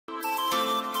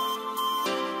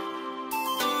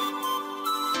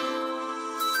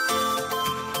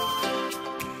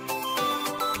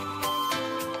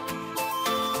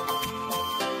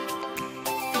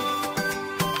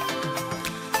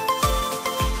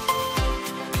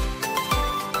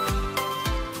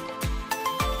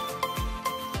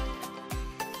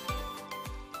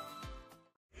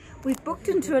We've booked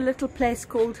into a little place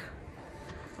called,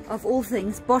 of all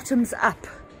things, Bottoms Up,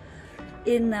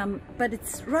 but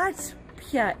it's right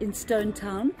here in Stone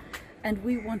Town, and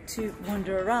we want to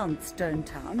wander around Stone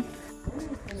Town.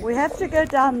 We have to go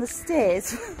down the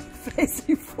stairs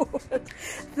facing forward.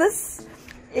 This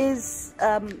is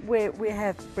where we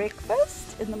have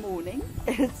breakfast in the morning.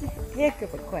 It's a heck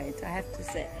of a quaint, I have to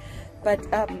say, but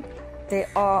there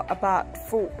are about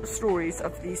 4 stories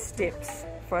of these steps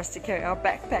for us to carry our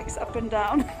backpacks up and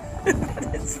down.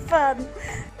 But it's fun.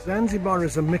 Zanzibar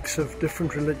is a mix of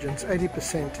different religions.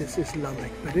 80% is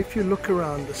Islamic, but if you look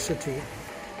around the city,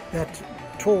 that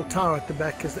tall tower at the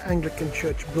back is the Anglican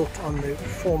church built on the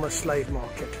former slave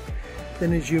market.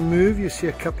 Then as you move, you see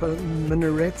a couple of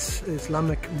minarets,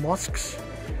 Islamic mosques.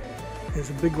 There's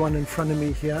a big one in front of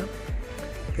me here.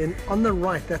 Then on the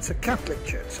right, that's a Catholic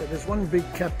church. So there's one big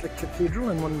Catholic cathedral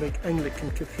and one big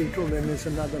Anglican cathedral. Then there's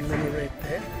another minaret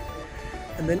there.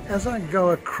 And then as I go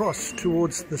across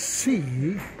towards the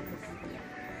sea,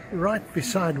 right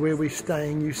beside where we're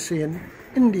staying, you see an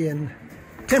Indian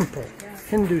temple,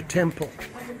 Hindu temple.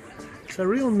 It's a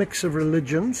real mix of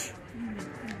religions,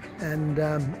 and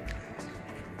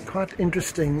quite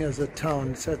interesting as a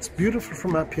town. So it's beautiful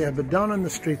from up here, but down on the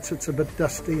streets it's a bit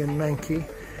dusty and manky.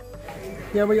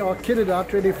 Here we are, kitted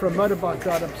out, ready for a motorbike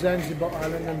ride up Zanzibar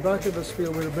Island, and both of us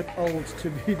feel we're a bit old to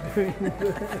be doing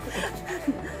this.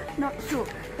 Not sure.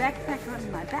 Backpack on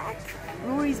my back,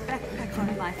 Rory's backpack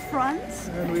on my front.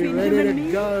 And we're ready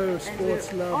to go,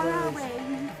 sports lovers. On our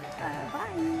way.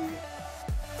 Bye.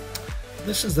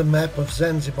 This is the map of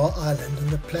Zanzibar Island, and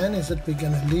the plan is that we're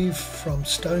going to leave from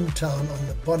Stone Town on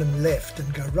the bottom left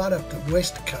and go right up the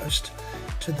west coast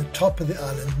to the top of the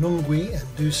island, Nungwi,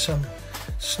 and do some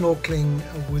snorkeling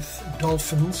with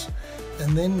dolphins,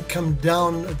 and then come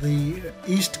down the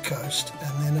east coast,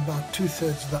 and then about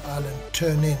 2/3 of the island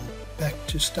turn in back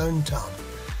to Stone Town.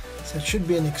 So it should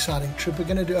be an exciting trip. We're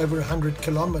going to do over 100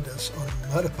 kilometers on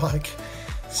a motorbike,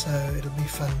 so it'll be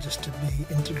fun just to be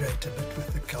integrate a bit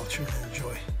with the culture and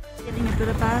enjoy. Getting a bit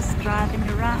of buzz, driving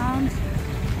around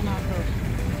on our little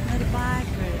motorbike,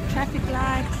 we're at a traffic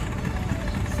light,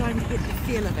 starting to get the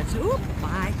feel of it. Oop,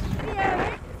 bye.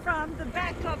 Here from the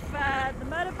back of the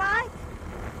motorbike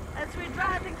as we're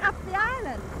driving up the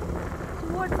island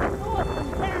towards the north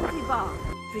of Zanzibar.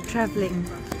 We're travelling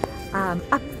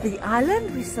up the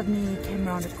island. We suddenly came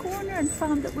around a corner and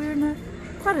found that we're in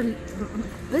quite a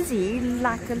busy,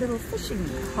 like a little fishing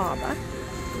harbour.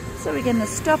 So we're going to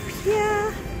stop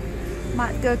here,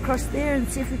 might go across there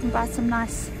and see if we can buy some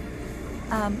nice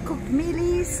cooked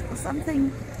mealies or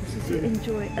something to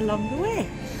enjoy along the way.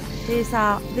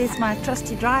 There's my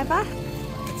trusty driver.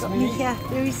 Got me here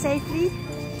very safely.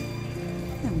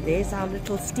 And there's our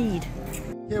little steed.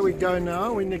 Here we go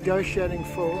now. We're negotiating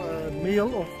for a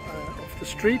meal off the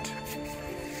street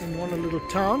in one little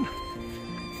town.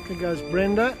 Here goes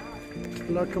Brenda to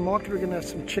the local market. We're going to have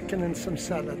some chicken and some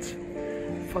salads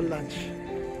for lunch.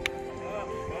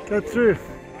 Go through.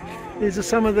 These are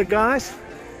some of the guys.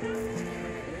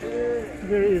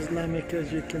 Very Islamic,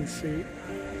 as you can see.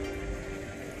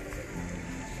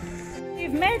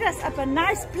 You've made us up a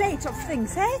nice plate of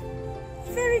things, eh?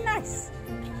 Very nice.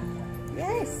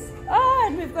 Yes. Oh,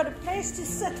 and we've got a place to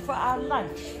sit for our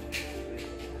lunch.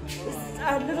 This is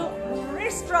our little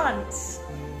restaurant.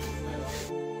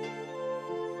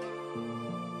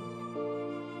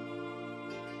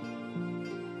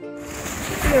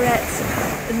 We're at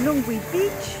Nungwi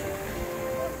Beach,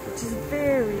 which is a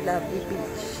very lovely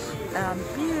beach.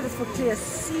 Beautiful clear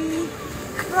sea,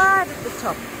 right at the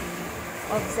top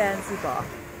of Zanzibar.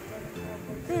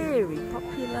 Very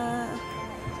popular,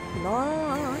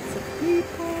 lots of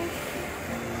people.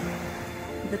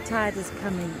 The tide is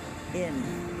coming in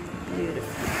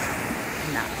beautifully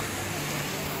now.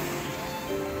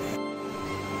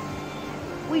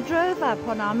 We drove up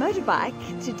on our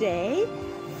motorbike today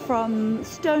from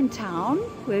Stone Town,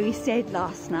 where we stayed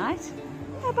last night,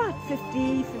 about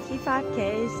 50-55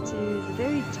 k's to the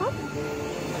very top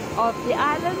of the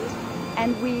island,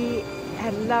 and we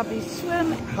had a lovely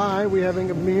swim. Hi, we're having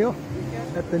a meal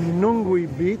at the Nungwi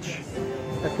beach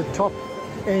at the top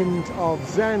end of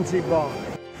Zanzibar.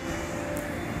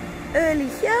 Early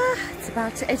here, it's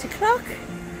about 8 o'clock,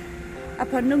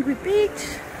 up on Nungwi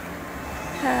beach.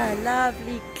 A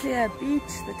lovely clear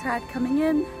beach, the tide coming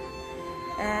in,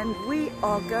 and we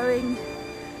are going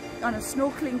on a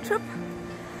snorkeling trip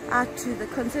out to the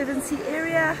Conservancy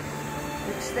area,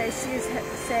 which they say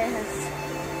has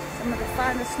some of the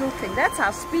finest snorkeling. That's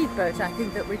our speedboat, I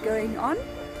think, that we're going on,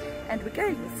 and we're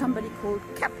going with somebody called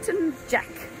Captain Jack.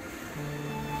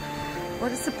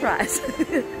 What a surprise.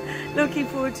 Looking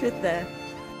forward to it there.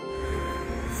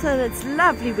 So it's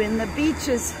lovely when the beach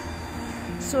is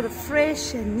sort of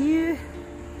fresh and new.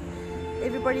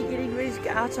 Everybody getting ready to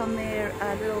go out on their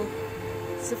little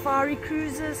safari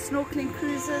cruises, snorkeling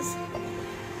cruises.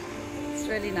 It's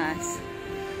really nice.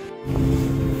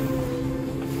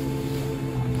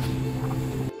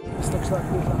 This looks like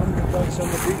there's 100 boats on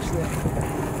the beach there.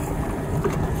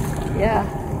 Yeah.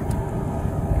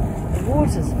 The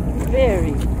water's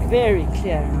very, very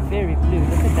clear and very blue.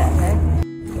 Look at that, eh?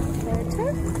 Photo,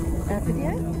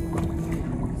 video.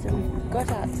 So we've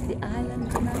got out to the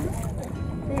island now.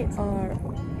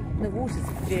 The water's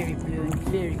very blue and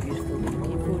very beautiful. We're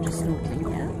looking forward to snorkeling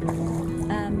here.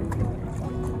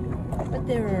 But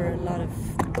there are a lot of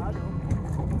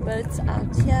boats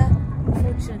out here.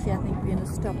 Unfortunately, I think we're going to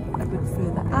stop a bit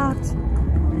further out.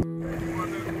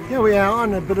 Here we are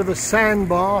on a bit of a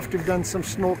sandbar after we've done some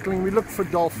snorkeling. We looked for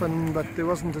dolphin, but there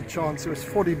wasn't a chance. There was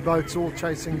 40 boats all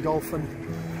chasing dolphin.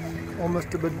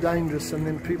 Almost a bit dangerous, and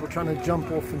then people trying to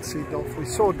jump off and see dolphin. We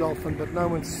saw dolphin, but no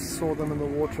one saw them in the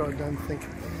water, I don't think.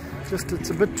 It's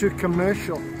a bit too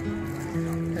commercial.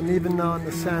 And even now on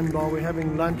the sandbar we're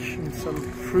having lunch and some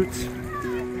fruits.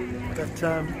 But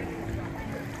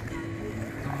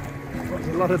there's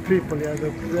a lot of people here.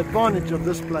 The advantage of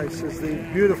this place is the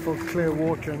beautiful clear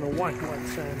water and the white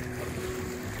sand.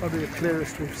 Probably the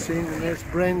clearest we've seen. And there's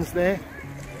Bren's there.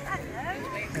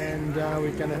 And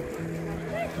we're going to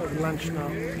have lunch now.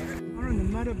 We're on the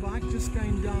motorbike just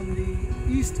going down the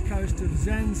east coast of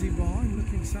Zanzibar and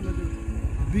looking at some of the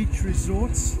beach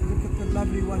resorts. Look at the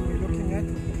lovely one we're looking at,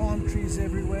 with palm trees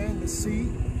everywhere and the sea.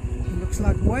 It looks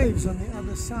like waves on the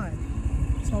other side.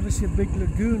 It's obviously a big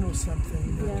lagoon or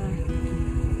something. Yeah.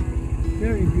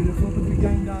 Very beautiful, but we're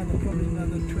going down to probably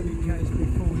another 20 k's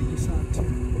before we decide to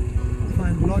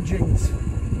find lodgings.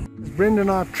 As Brenda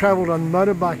and I have travelled on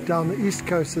motorbike down the east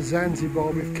coast of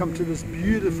Zanzibar, we've come to this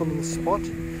beautiful little spot,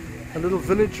 a little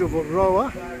village of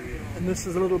Aroa, and this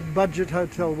is a little budget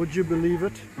hotel, would you believe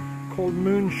it, called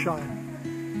Moonshine,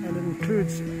 and it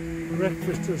includes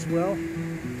breakfast as well,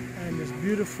 and it's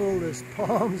beautiful, there's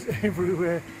palms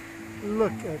everywhere.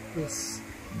 Look at this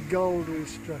gold we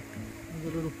struck.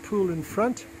 There's a little pool in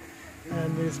front,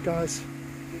 and there's guys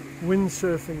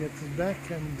windsurfing at the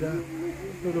back, and a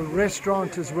little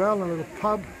restaurant as well, a little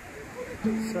pub.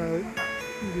 So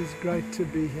it is great to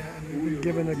be here, and we've been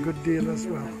given a good deal as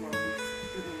well.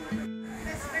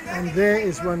 And there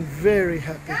is one very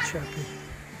happy chappie.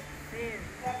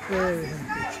 Very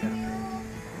happy chappie.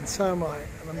 And so am I,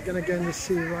 and I'm going to go in the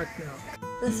sea right now.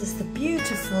 This is the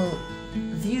beautiful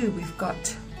view we've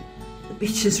got. The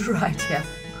beach is right here,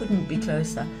 couldn't be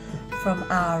closer, from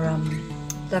our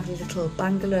lovely little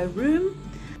bungalow room.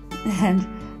 And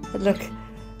look,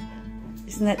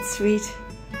 isn't that sweet?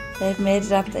 They've made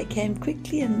it up. They came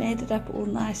quickly and made it up all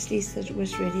nicely so that it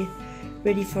was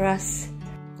ready for us.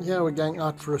 Yeah, we're going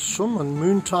out for a swim on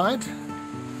Moontide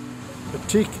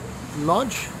Boutique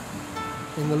Lodge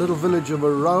in the little village of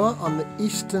Aroa on the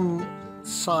eastern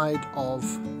side of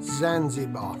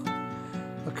Zanzibar.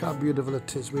 Look how beautiful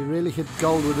it is. We really hit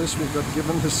gold with this. We got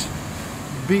given this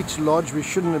beach lodge. We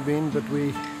shouldn't have been, but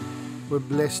we were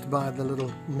blessed by the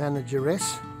little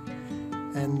manageress.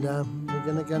 And we're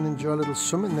going to go and enjoy a little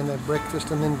swim and then have breakfast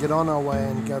and then get on our way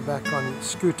and go back on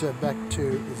scooter back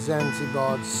to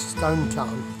Zanzibar's Stone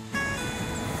Town.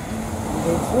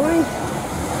 There's Rory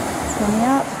swimming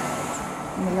out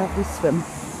in a lovely swim.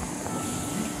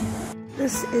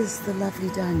 This is the lovely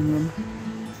dining room.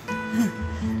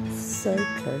 So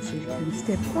close, you can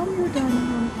step from your dining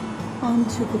room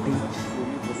onto the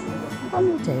beach, on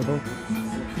your table,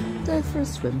 go for a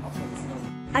swim.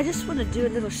 I just want to do a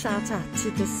little shout out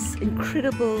to this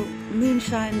incredible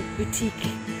Moonshine Boutique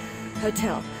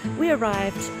Hotel. We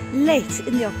arrived late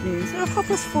in the afternoon, so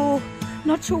 4:30,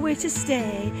 not sure where to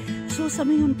stay. Saw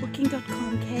something on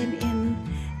booking.com, came in,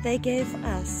 they gave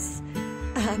us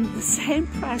the same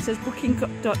price as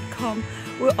booking.com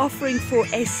were offering for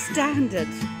a standard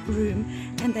room,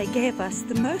 and they gave us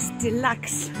the most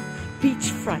deluxe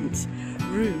beachfront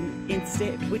room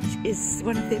instead, which is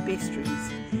one of their best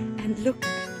rooms. And look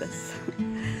at this.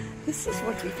 This is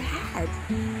what we've had.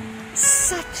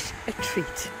 Such a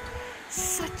treat.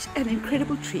 Such an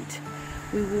incredible treat.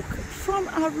 We walk from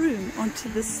our room onto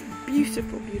this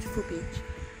beautiful, beautiful beach.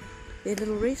 Their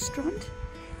little restaurant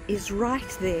is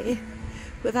right there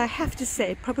with, I have to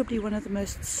say, probably one of the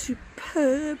most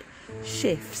superb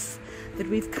chefs that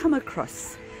we've come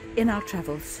across in our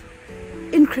travels.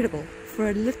 Incredible for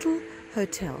a little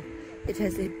hotel. It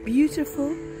has a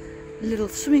beautiful little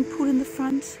swimming pool in the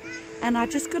front, and I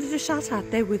just got to shout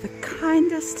out, they were the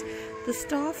kindest. The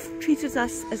staff treated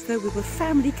us as though we were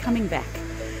family coming back,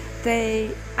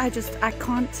 I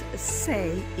can't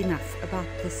say enough about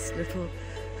this little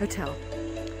hotel.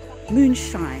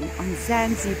 Moonshine on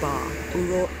Zanzibar,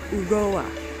 Uroa.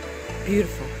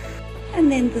 Beautiful.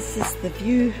 And then this is the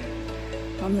view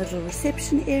from the little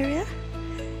reception area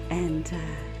and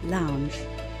lounge.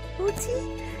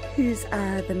 Uti, who's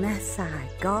the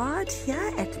Maasai guard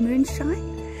here at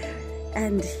Moonshine,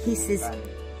 and he says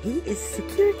he is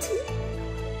security,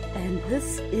 and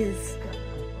this is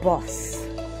boss.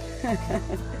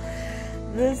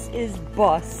 This is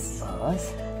boss.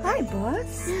 Boss? Hi,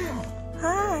 boss. Yeah.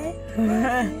 Hi.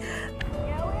 Here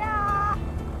we are,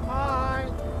 Hi,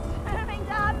 moving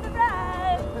down the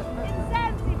road in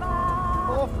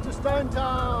Zanzibar. off to Stone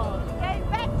Town. Going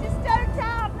back to Stone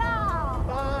Town now.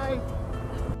 Bye.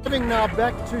 Heading now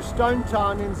back to Stone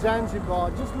Town in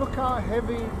Zanzibar. Just look how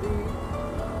heavy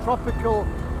the tropical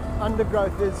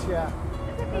undergrowth is here.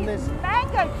 And there's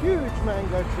Mango. huge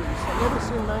mango trees. I've never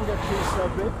seen mango trees so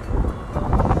big.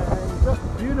 And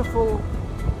just beautiful,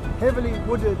 heavily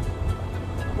wooded,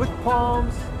 with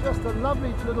palms. Just a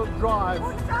lovely little drive.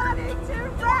 It's starting to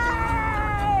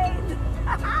rain.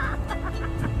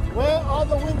 Where are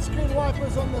the windscreen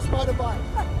wipers on this motorbike?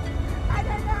 I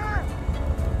don't know.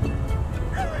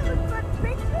 Look what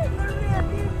picture in the rear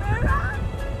view mirror.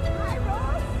 Hi,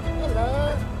 Ross. Hello.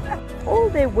 All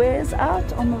their wares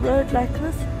out on the road like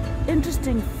this.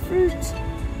 Interesting fruit,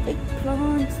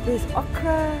 eggplants, there's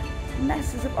okra,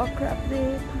 masses of okra up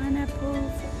there,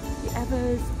 pineapples, the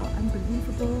avos are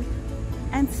unbelievable,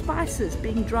 and spices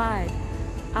being dried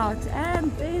out.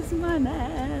 And there's my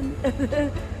nan.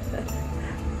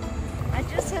 I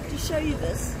just have to show you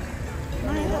this.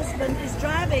 My husband is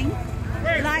driving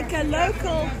like a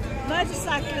local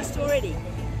motorcyclist already.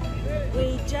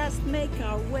 We just make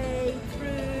our way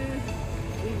through,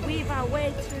 we weave our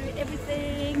way through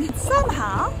everything.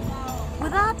 Somehow,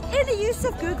 without any use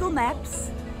of Google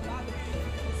Maps,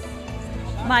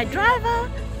 my driver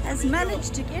has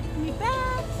managed to get me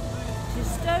back to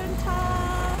Stone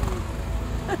Town.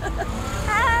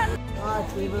 And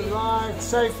Right, we've arrived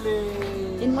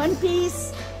safely. in one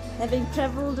piece, having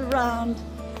travelled around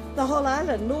the whole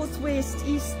island, northwest,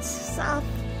 east, south,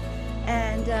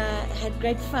 and had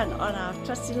great fun on our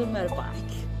trusty little motorbike.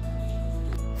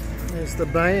 There's the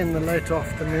bay in the late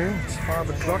afternoon. It's 5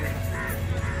 o'clock.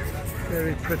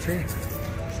 Very pretty.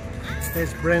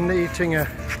 There's Brenda eating a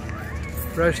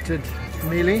roasted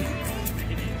mealie.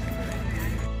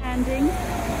 Standing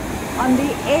on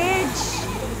the edge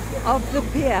of the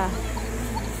pier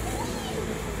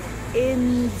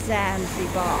in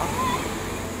Zanzibar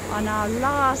on our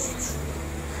last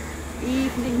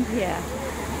evening here.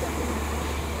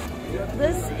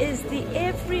 This is the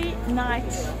every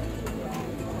night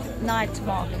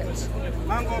market.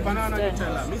 Mango, banana,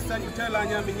 Nutella. Mr. Nutella,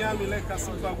 nyami, nyami, leka,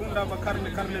 super, gunda,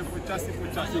 karne, karne, fuchasi,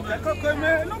 fuchasi.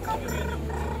 Kakokome, look up.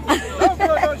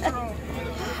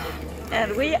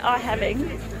 And we are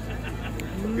having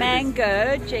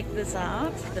mango. Check this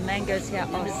out. The mangoes here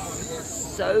are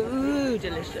so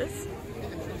delicious.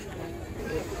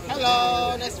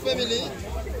 Hello, nice family.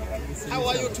 How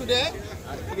are you today?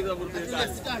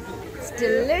 It's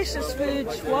delicious food,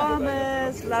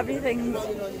 shawarmas, lovely things.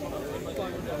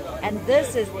 And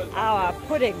this is our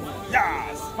pudding.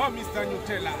 Yes, for Mr.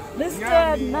 Nutella.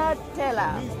 Mr.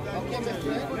 Nutella. Okay, my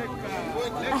friend.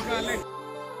 Leka, leka.